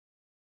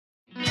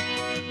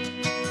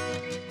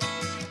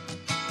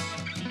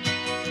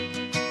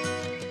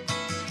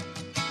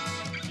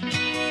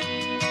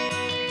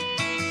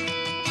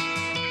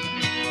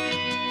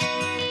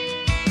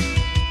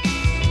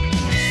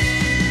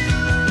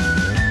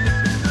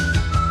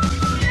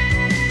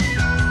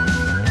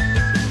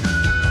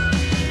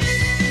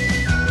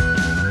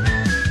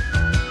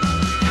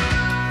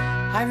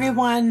Hi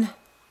everyone,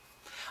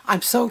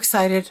 I'm so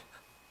excited.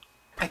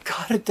 I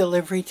got a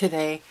delivery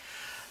today.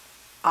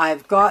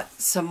 I've got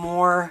some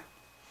more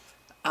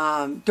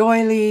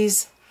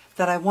doilies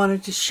that I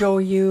wanted to show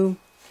you.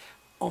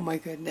 Oh my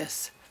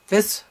goodness.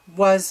 This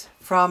was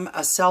from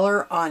a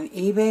seller on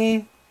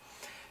eBay.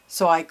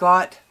 So I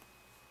got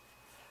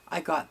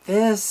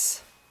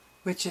this,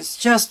 which is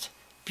just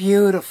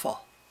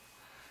beautiful.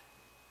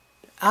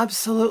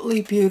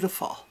 Absolutely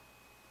beautiful.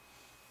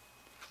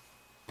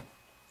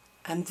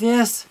 And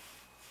this,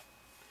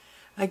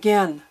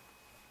 again,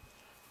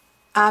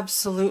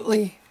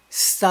 absolutely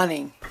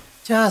stunning.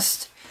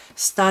 Just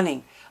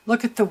stunning.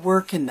 Look at the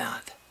work in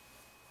that.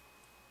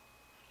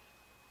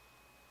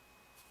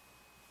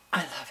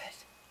 I love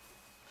it.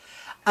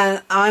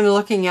 And I'm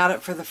looking at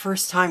it for the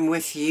first time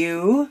with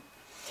you.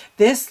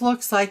 This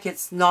looks like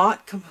it's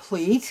not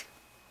complete.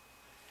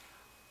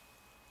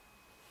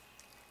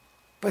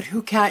 But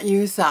who can't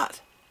use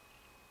that?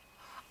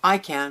 I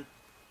can.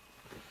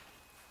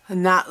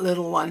 And that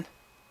little one.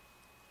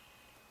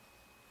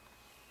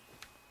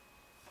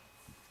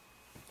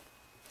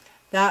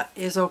 That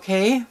is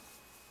okay.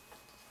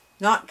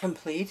 Not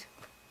complete.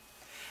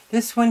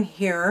 This one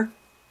here,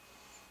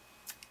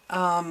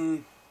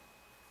 let's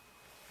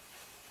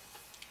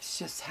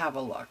just have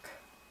a look.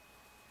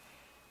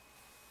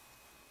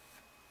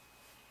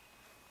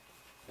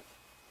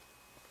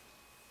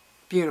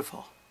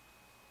 Beautiful.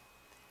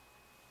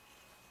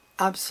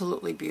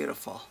 Absolutely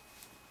beautiful.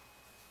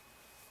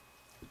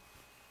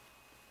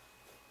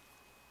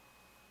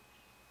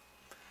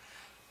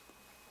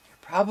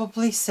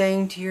 Probably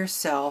saying to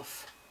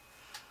yourself,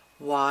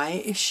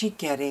 why is she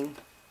getting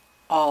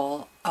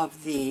all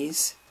of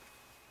these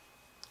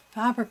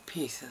fabric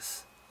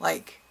pieces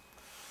like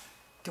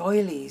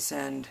doilies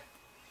and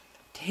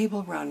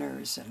table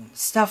runners and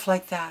stuff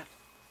like that?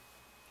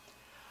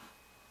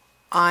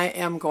 I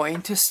am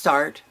going to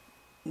start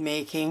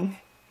making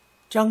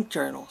junk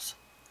journals,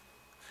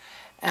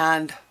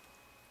 and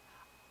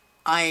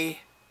I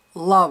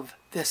love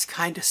this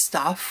kind of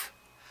stuff,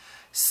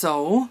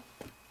 so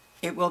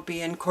it will be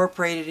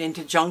incorporated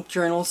into junk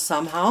journals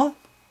somehow.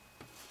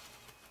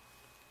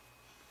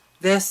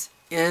 This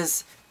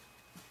is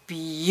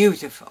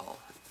beautiful.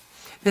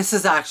 This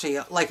is actually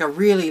like a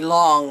really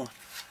long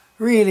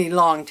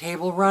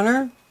table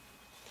runner.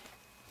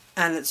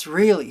 And it's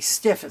really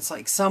stiff. It's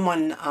like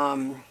someone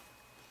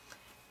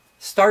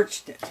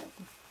starched it.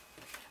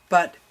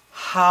 But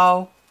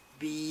how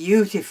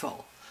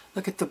beautiful.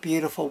 Look at the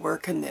beautiful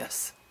work in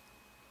this.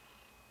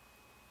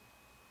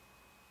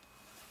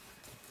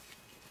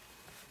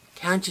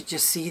 Can't you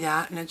just see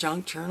that in a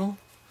junk journal?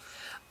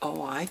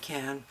 Oh, I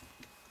can.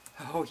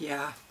 Oh,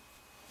 yeah.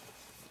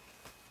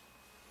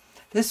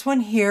 This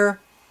one here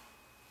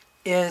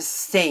is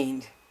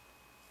stained,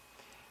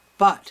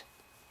 but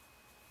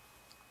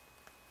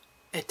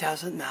it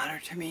doesn't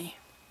matter to me.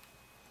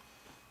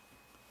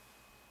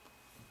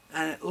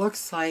 And it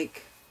looks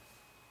like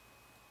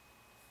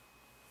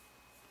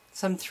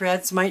some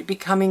threads might be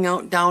coming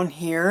out down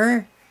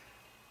here,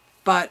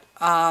 but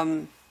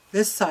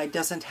this side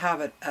doesn't have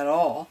it at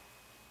all.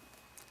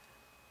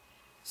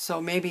 So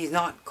maybe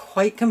not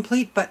quite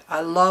complete, but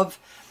I love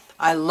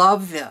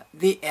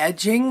the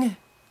edging.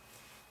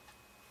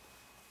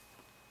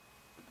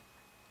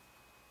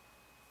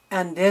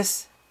 And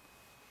this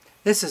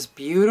is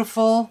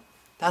beautiful.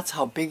 That's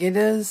how big it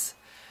is.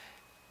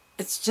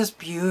 It's just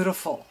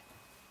beautiful.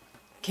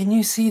 Can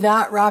you see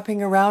that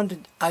wrapping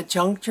around a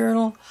junk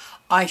journal?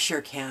 I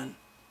sure can.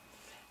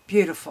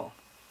 Beautiful.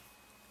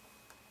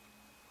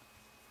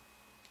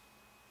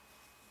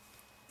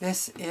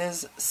 This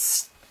is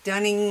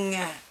stunning.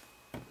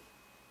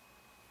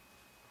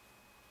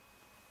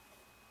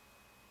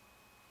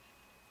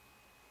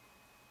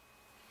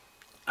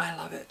 I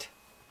love it.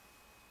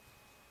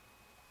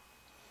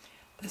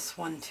 This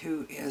one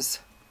too is,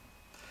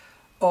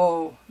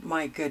 oh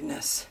my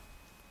goodness.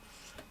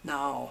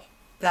 Now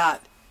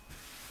that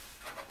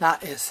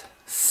is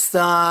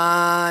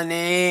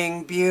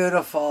stunning,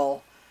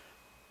 beautiful.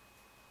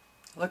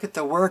 Look at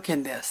the work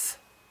in this.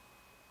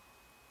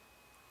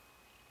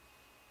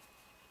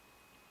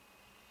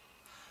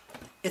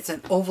 It's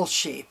an oval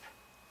shape.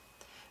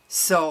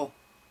 So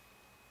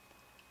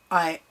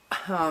I'm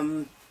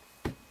going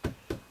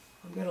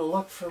to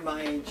look for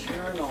my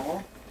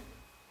journal.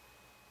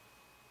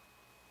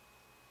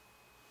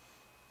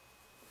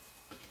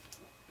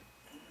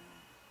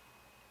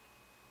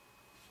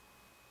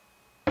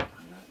 I'm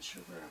not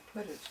sure where I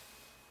put it.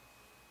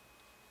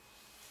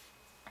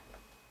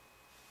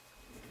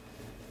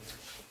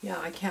 Yeah,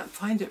 I can't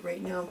find it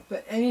right now,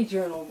 but any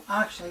journal,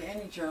 actually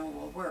any journal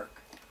will work.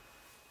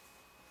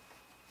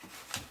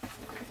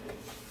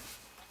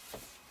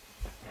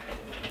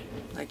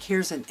 like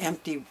here's an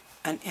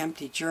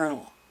empty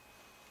journal.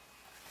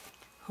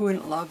 Who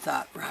wouldn't love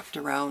that wrapped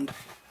around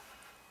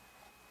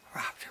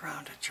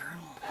a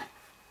journal?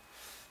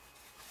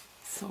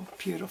 So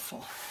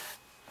beautiful.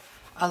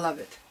 I love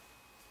it.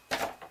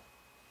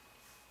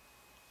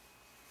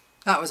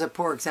 That was a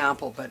poor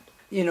example, but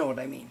you know what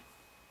I mean.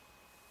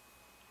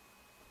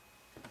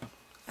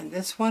 And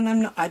this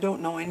one I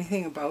don't know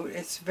anything about.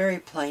 It's very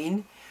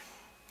plain,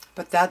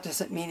 but that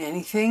doesn't mean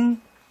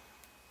anything.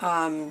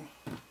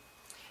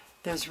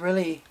 There's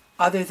really,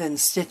 other than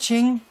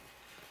stitching,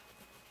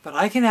 but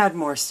I can add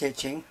more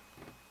stitching.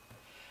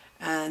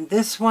 And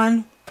this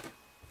one,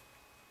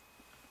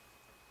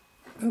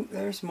 ooh,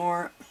 there's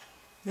more.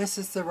 This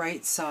is the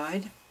right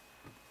side.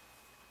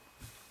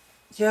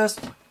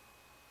 Just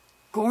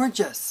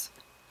gorgeous.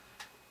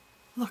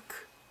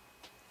 Look,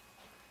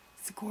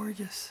 it's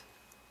gorgeous.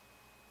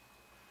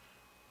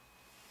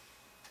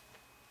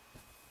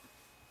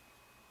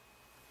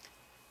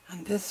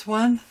 And this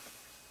one,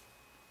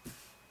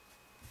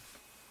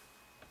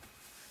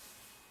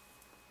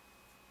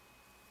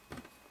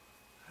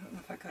 I don't know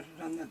if I got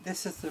it on the,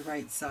 this is the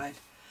right side.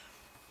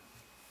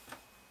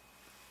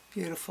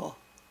 Beautiful.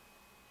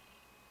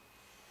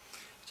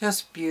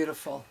 Just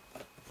beautiful.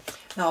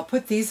 Now I'll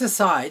put these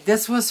aside.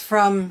 This was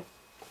from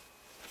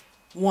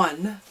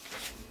one,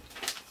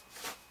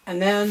 and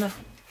then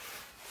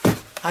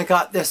I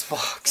got this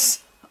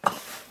box.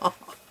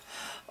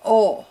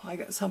 Oh, I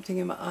got something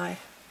in my eye.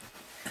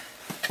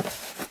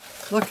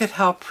 Look at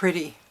how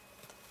pretty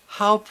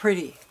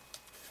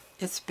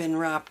it's been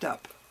wrapped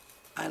up.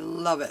 I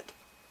love it.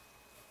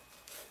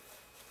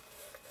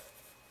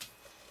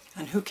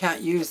 And who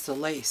can't use the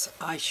lace?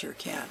 I sure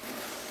can,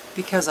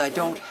 because I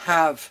don't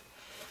have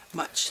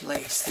much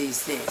lace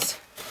these days.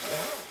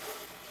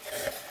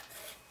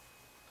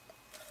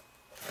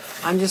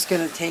 I'm just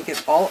going to take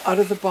it all out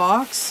of the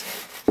box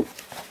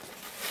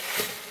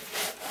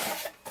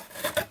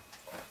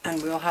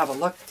and we'll have a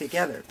look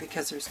together,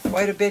 because there's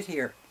quite a bit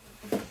here.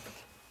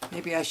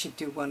 Maybe I should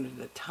do one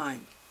at a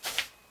time.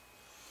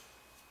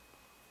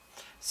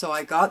 So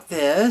I got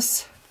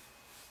this,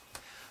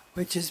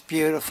 which is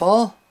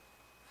beautiful.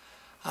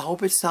 I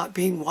hope it's not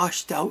being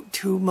washed out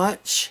too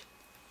much.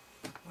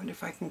 I wonder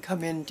if I can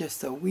come in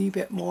just a wee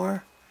bit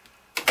more.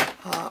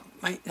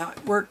 Might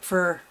not work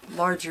for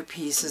larger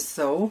pieces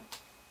though.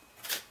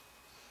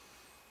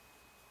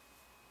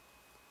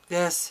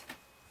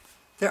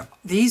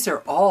 These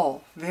are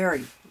all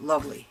very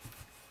lovely.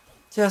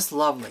 Just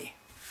lovely.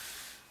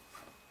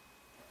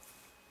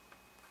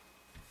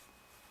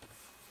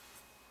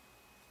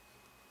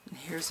 And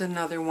here's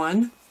another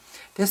one.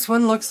 This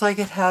one looks like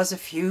it has a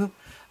few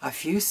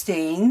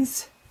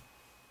stains.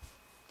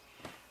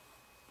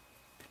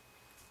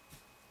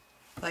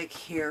 Like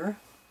here.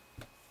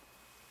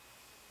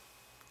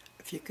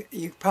 If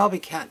you probably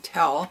can't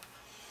tell,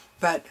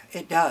 but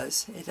it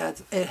does.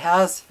 It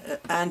has,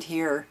 and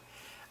here.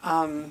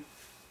 I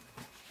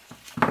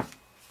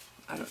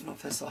don't know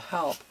if this will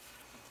help.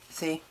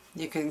 See,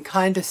 you can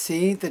kind of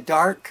see the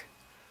dark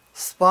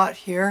spot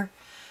here.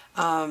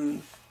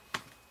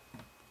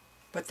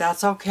 But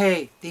that's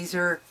okay. These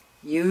are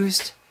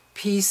used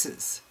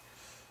pieces.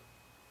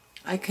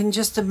 I can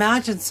just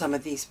imagine some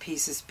of these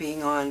pieces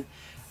being on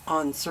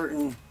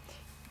certain,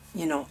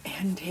 you know,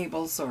 end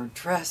tables or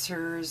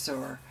dressers,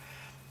 or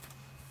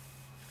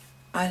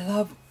I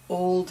love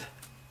old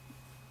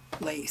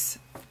lace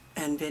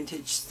and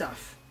vintage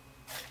stuff.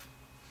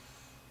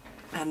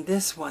 And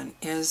this one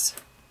is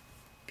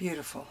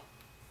beautiful.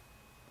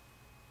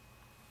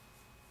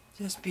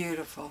 Just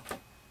beautiful.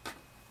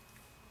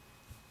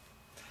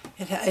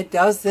 It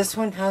does, this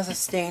one has a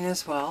stain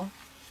as well,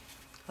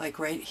 like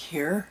right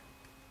here.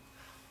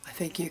 I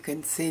think you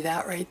can see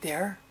that right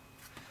there.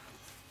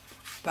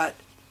 But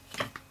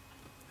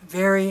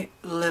very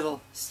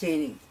little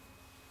staining.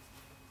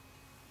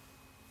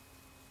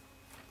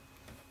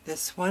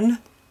 This one,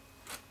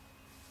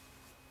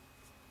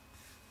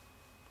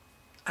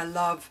 I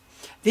love.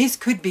 These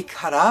could be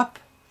cut up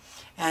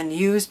and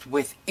used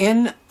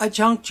within a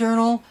junk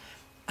journal,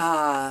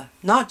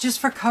 not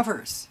just for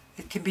covers.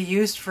 It can be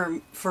used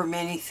for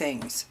many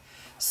things.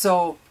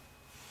 So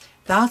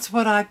that's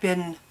what I've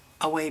been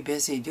away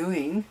busy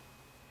doing.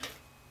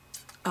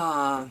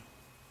 My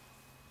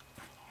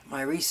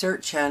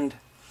research and,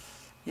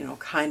 you know,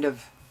 kind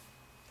of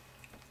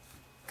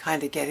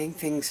getting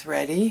things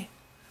ready.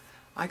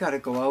 I gotta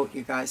go out,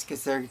 you guys,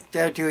 because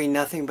they're doing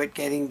nothing but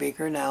getting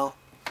bigger now.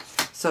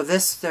 So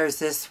there's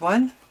this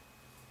one.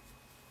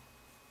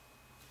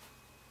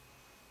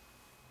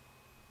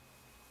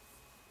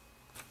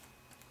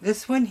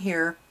 This one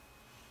here,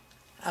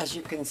 as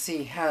you can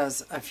see,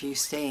 has a few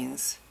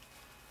stains,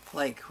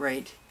 like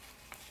right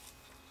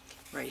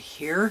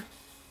here.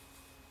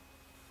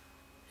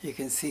 You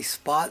can see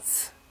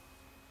spots.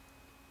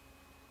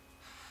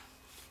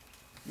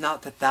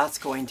 Not that that's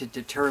going to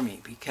deter me,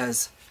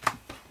 because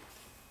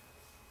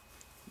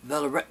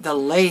the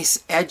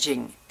lace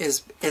edging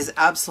is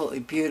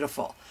absolutely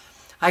beautiful.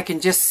 I can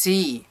just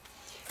see,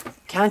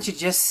 can't you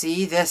just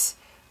see this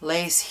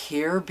lace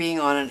here being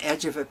on an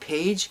edge of a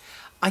page,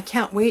 I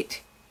can't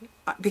wait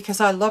because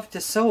I love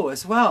to sew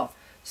as well.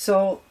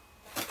 So,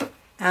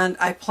 and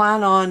I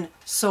plan on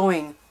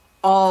sewing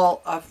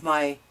all of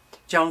my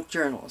junk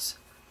journals.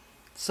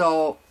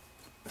 So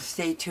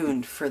stay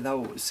tuned for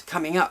those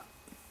coming up.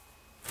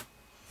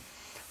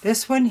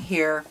 This one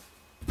here,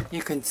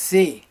 you can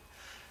see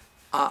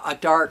a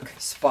dark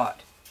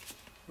spot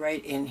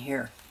right in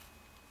here.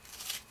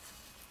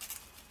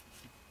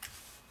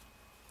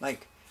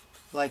 Like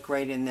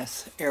right in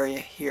this area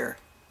here.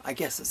 I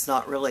guess it's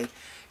not really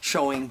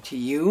showing to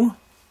you.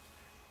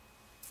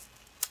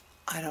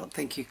 I don't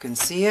think you can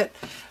see it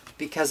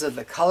because of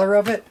the color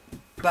of it,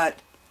 but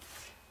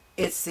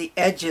it's the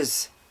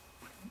edges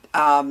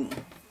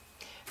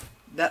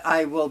that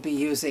I will be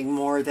using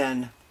more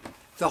than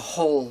the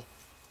whole,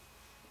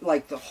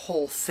 like the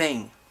whole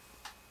thing.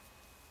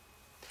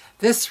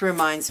 This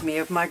reminds me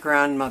of my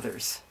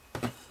grandmother's.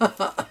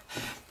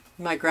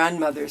 My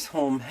grandmother's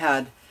home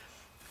had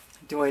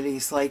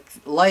doilies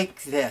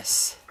like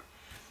this.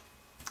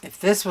 If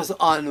this was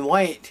on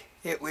white,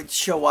 it would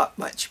show up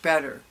much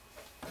better.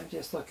 I'm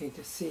just looking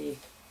to see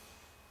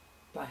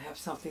if I have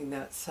something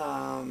that's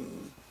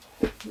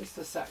just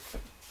a sec.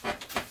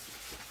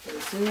 But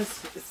as soon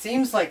as, it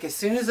seems like as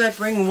soon as I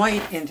bring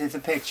white into the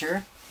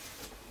picture,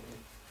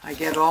 I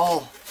get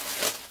all,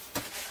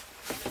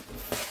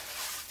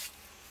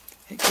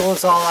 it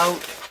goes all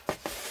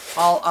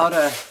out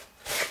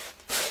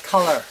of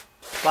color,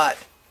 but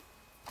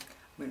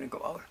I'm going to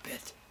go out a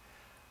bit.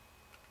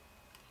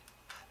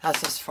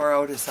 That's as far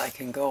out as I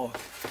can go.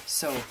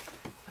 So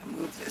I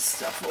move this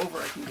stuff over,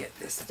 I can get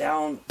this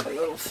down a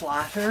little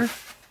flatter.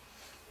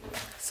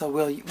 So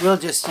we'll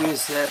just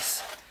use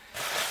this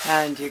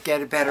and you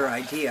get a better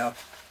idea.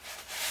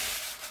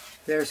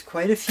 There's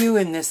quite a few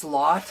in this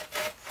lot.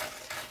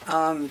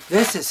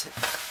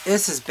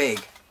 This is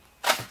big.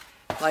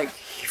 Like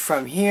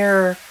from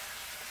here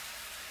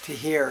to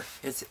here,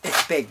 it's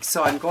big.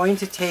 So I'm going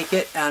to take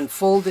it and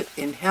fold it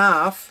in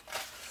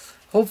half.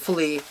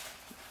 Hopefully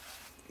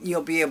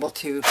you'll be able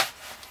to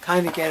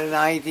kind of get an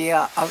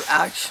idea of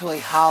actually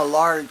how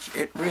large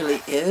it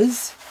really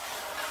is.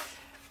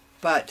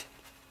 But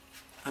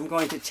I'm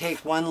going to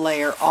take one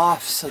layer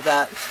off so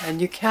that,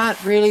 and you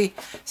can't really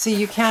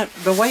see,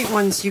 the white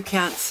ones you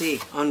can't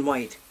see on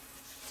white.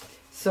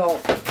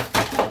 So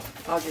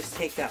I'll just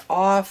take that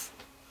off.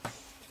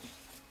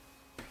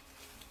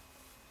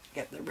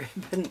 Get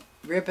the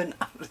ribbon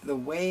out of the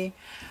way.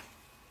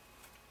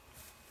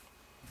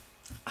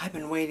 I've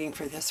been waiting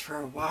for this for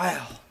a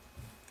while.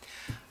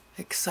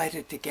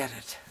 Excited to get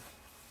it.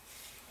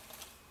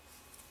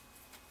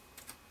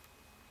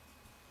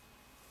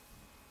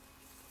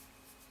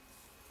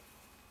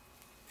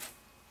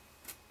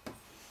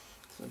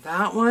 So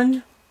that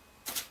one,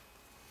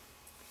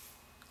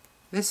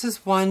 this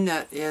is one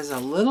that is a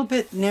little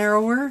bit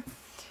narrower,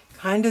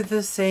 kind of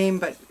the same,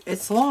 but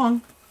it's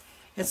long.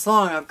 It's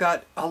long. I've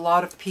got a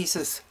lot of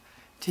pieces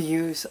to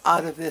use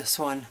out of this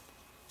one.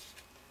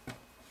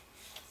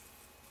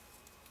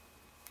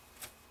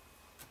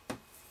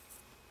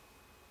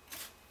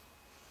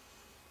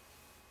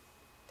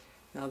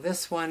 Now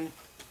this one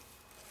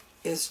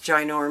is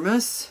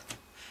ginormous.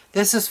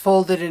 This is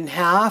folded in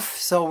half,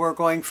 so we're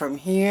going from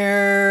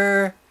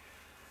here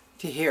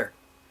to here.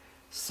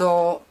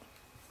 So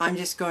I'm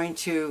just going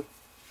to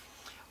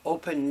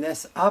open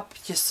this up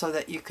just so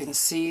that you can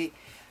see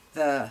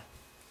the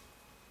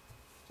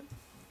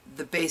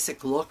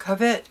basic look of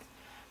it.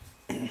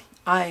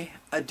 I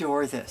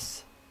adore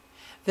this.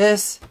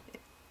 These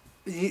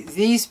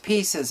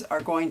pieces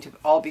are going to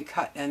all be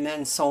cut and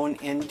then sewn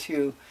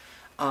into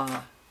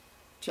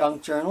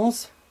junk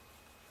journals.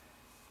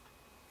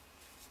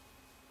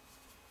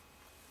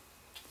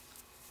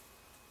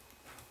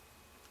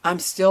 I'm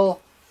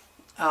still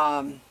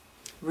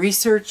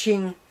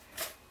researching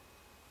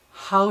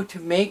how to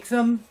make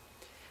them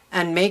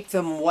and make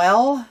them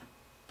well.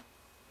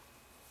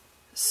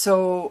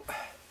 So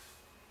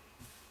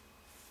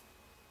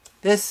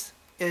this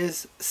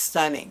is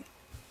stunning.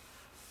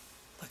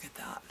 Look at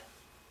that.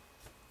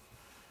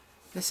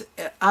 This is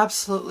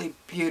absolutely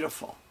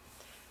beautiful.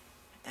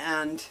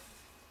 And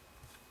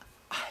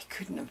I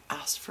couldn't have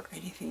asked for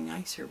anything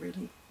nicer,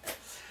 really.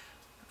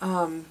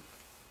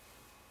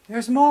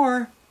 There's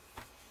more.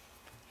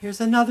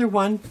 Here's another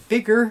one,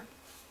 bigger.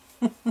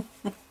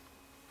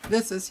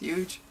 This is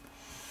huge.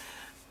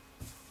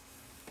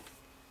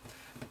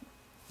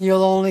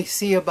 You'll only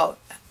see about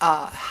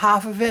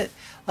half of it,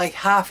 like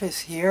half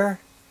is here.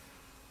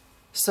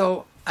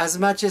 So as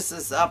much as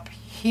is up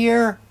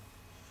here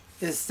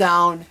is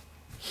down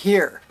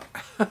here.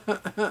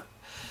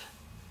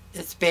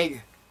 It's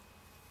big.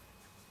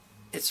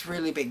 It's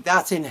really big.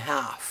 That's in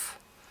half.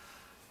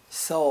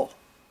 So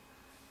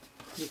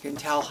you can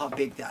tell how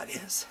big that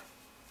is.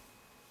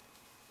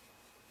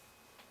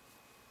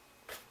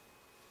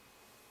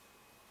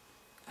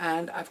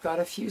 And I've got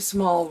a few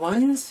small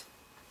ones.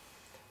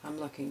 I'm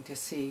looking to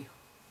see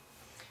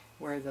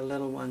where the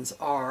little ones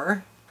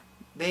are.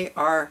 They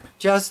are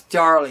just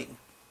darling.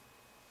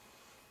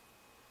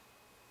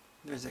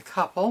 There's a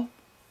couple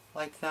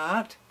like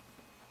that.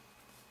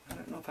 I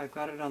don't know if I've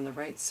got it on the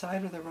right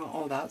side or the wrong.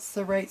 Oh, that's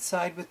the right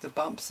side with the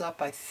bumps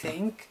up, I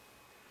think.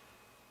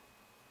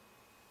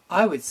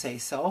 I would say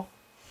so.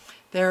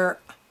 They're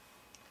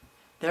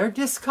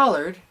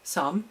discolored,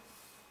 some,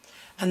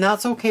 and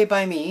that's okay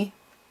by me.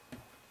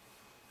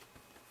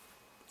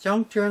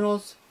 Junk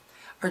journals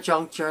are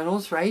junk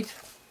journals, right?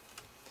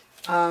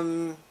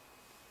 Here's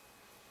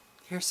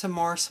some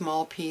more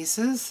small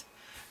pieces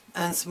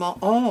and small.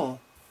 Oh,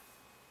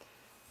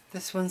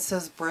 this one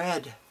says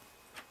bread.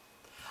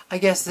 I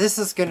guess this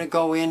is going to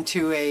go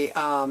into a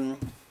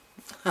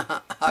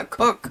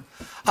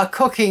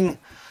cooking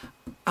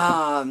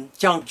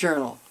junk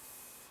journal.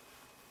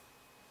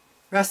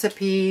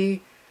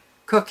 Recipe,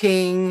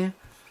 cooking,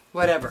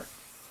 whatever.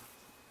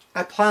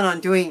 I plan on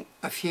doing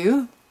a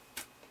few.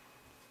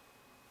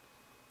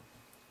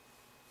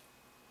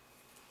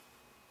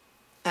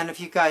 And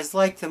if you guys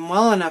like them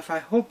well enough, I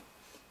hope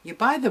you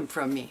buy them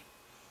from me.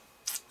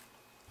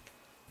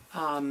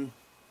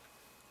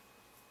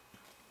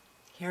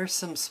 Here's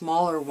some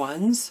smaller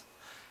ones.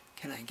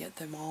 Can I get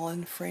them all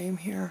in frame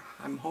here?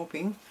 I'm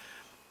hoping.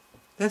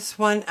 This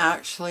one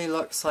actually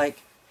looks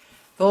like,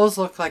 those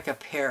look like a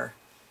pair.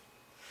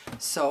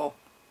 So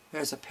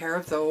there's a pair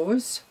of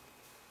those.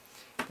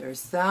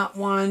 There's that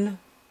one.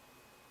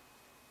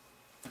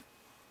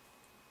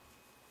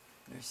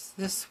 There's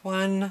this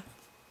one.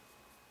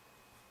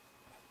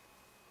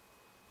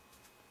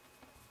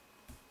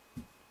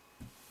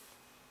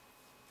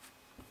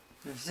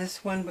 There's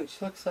this one,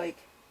 which looks like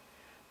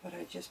what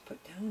I just put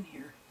down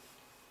here.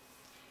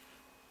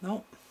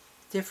 Nope,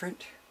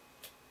 different.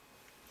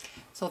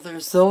 So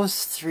there's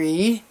those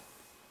three.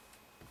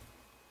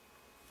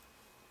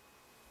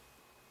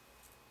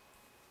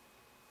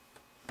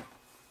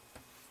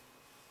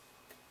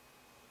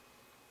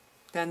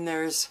 Then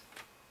there's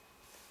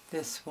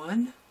this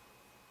one.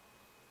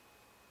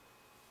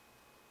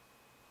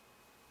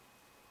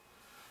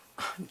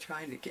 I'm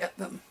trying to get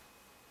them.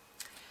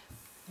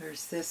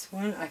 There's this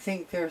one. I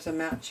think there's a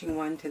matching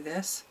one to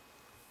this.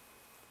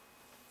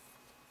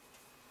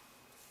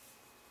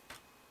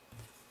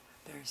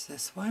 There's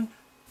this one.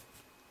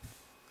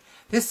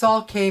 This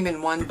all came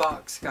in one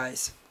box,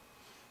 guys.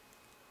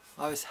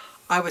 I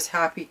was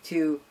happy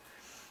to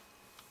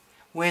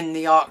win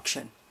the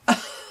auction. I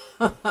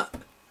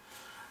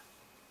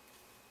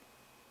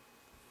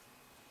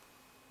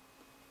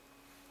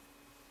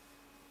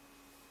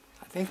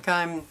think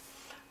I'm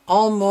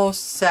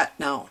almost set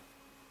now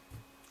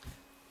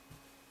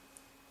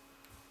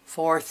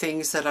for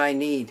things that I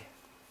need.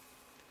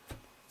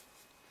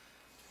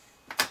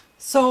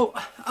 So,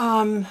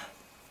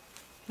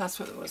 that's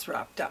what it was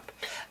wrapped up.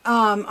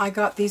 I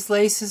got these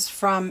laces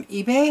from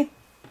eBay.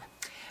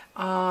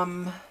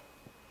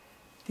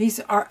 These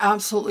are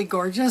absolutely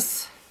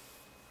gorgeous.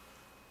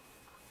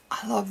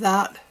 I love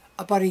that.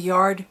 About a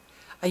yard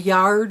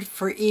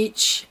for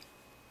each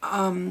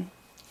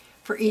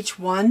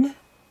one.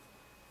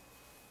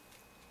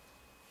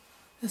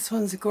 This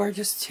one's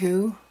gorgeous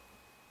too.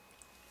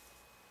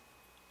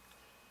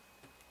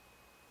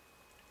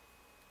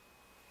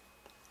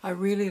 I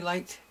really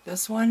liked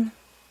this one.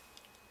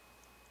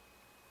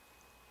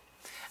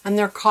 And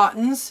they're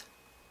cottons.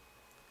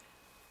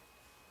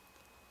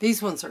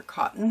 These ones are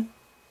cotton.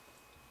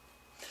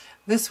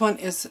 This one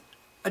is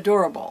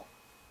adorable.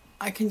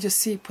 I can just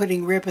see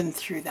putting ribbon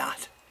through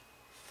that.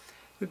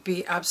 It would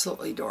be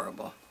absolutely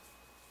adorable.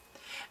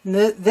 And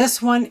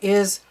this one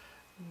is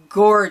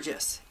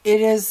gorgeous. It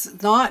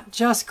is not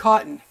just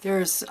cotton.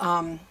 There's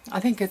I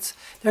think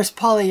there's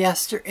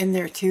polyester in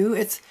there too.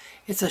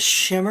 It's a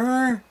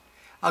shimmer,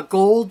 a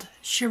gold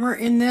shimmer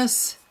in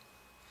this.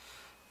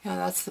 Yeah,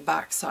 that's the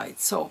back side.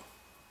 So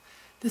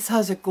this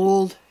has a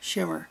gold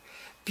shimmer.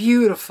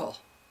 Beautiful.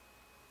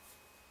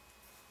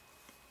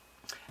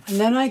 And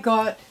then I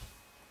got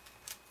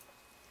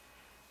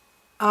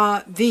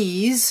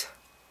these.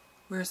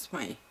 Where's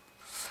my...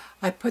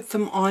 I put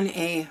them on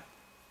a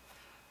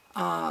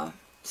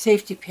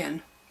safety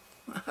pin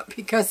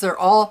because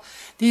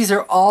these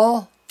are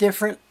all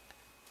different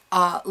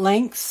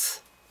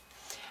lengths.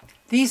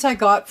 These I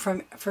got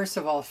from, first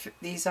of all,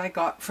 these I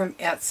got from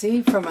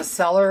Etsy, from a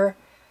seller,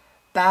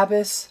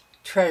 Babis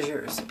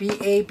Treasures,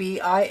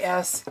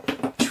 B-A-B-I-S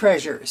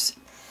Treasures.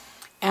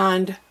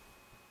 And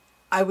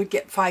I would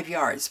get 5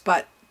 yards,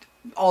 but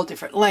all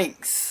different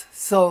lengths.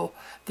 So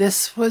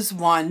this was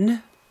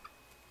one.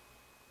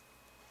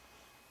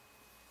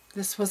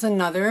 This was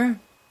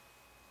another.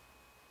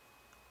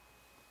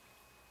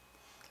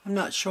 I'm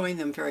not showing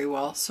them very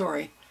well,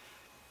 sorry.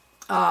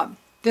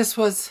 This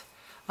was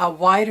a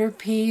wider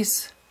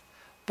piece,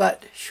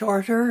 but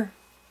shorter.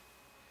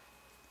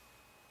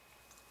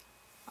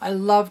 I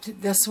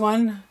loved this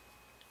one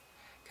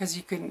because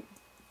you can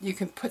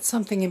put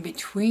something in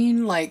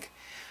between. Like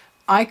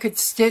I could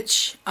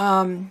stitch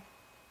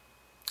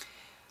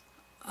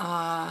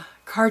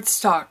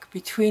cardstock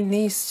between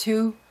these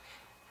two.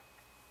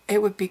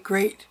 It would be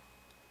great.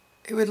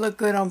 It would look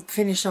good on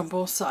finished on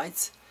both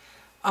sides.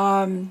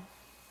 Then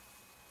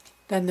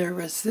there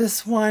was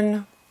this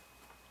one.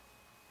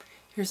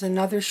 Here's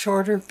another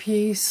shorter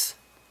piece.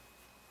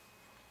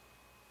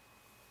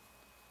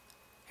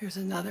 Here's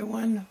another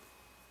one.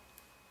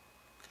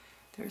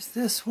 There's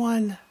this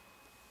one.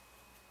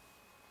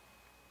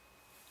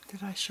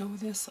 Did I show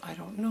this? I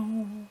don't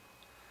know.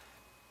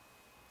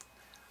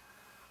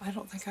 I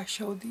don't think I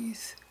showed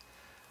these.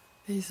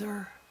 These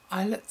are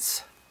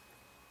eyelets.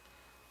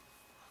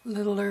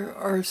 Littler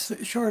or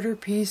shorter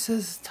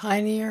pieces,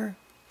 tinier.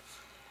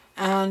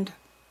 And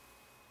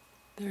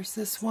there's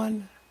this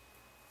one.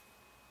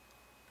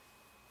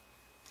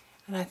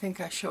 And I think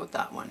I showed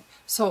that one.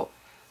 So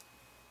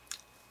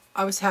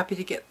I was happy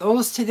to get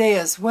those today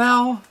as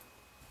well.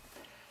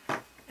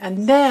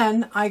 And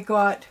then I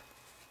got,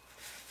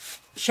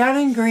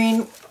 Shannon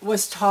Green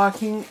was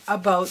talking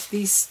about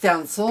these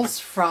stencils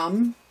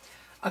from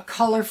A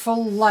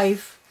Colorful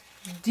Life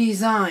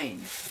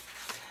Design.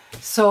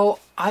 So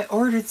I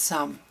ordered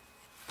some.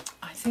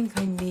 I think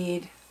I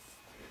need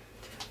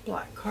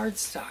black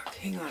cardstock.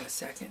 Hang on a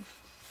second.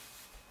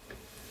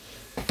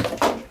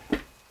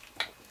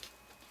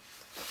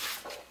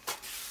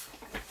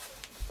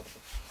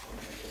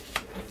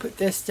 Put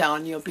this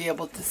down, you'll be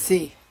able to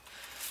see.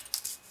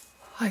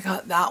 I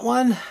got that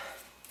one.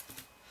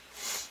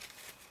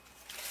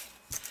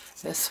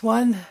 This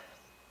one.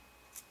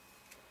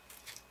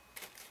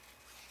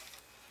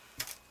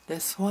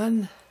 This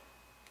one.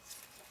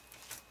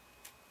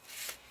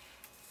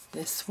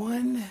 This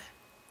one.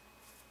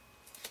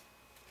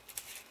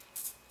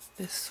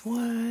 This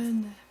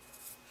one.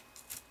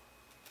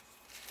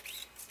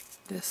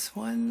 This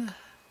one.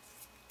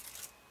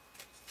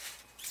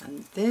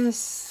 And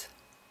this.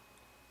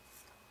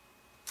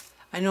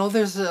 I know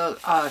there's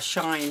a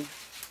shine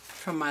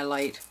from my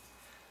light.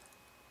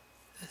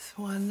 This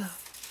one.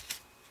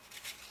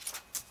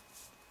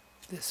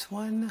 This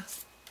one.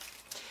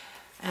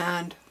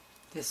 And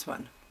this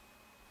one.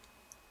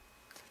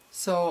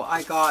 So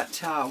I got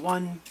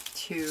 1,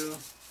 2,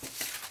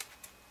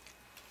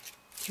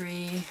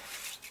 3,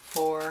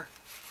 4,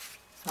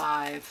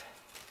 5,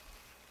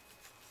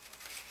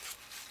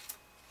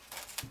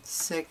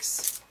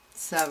 6,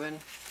 7,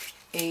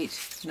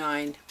 8,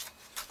 9,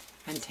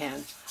 and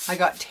 10. I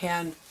got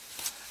 10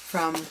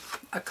 from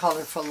A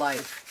Colorful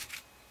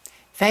Life.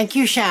 Thank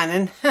you,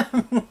 Shannon.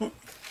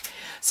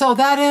 So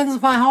that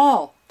ends my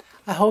haul.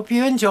 I hope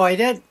you enjoyed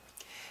it.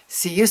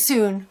 See you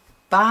soon.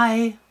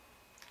 Bye.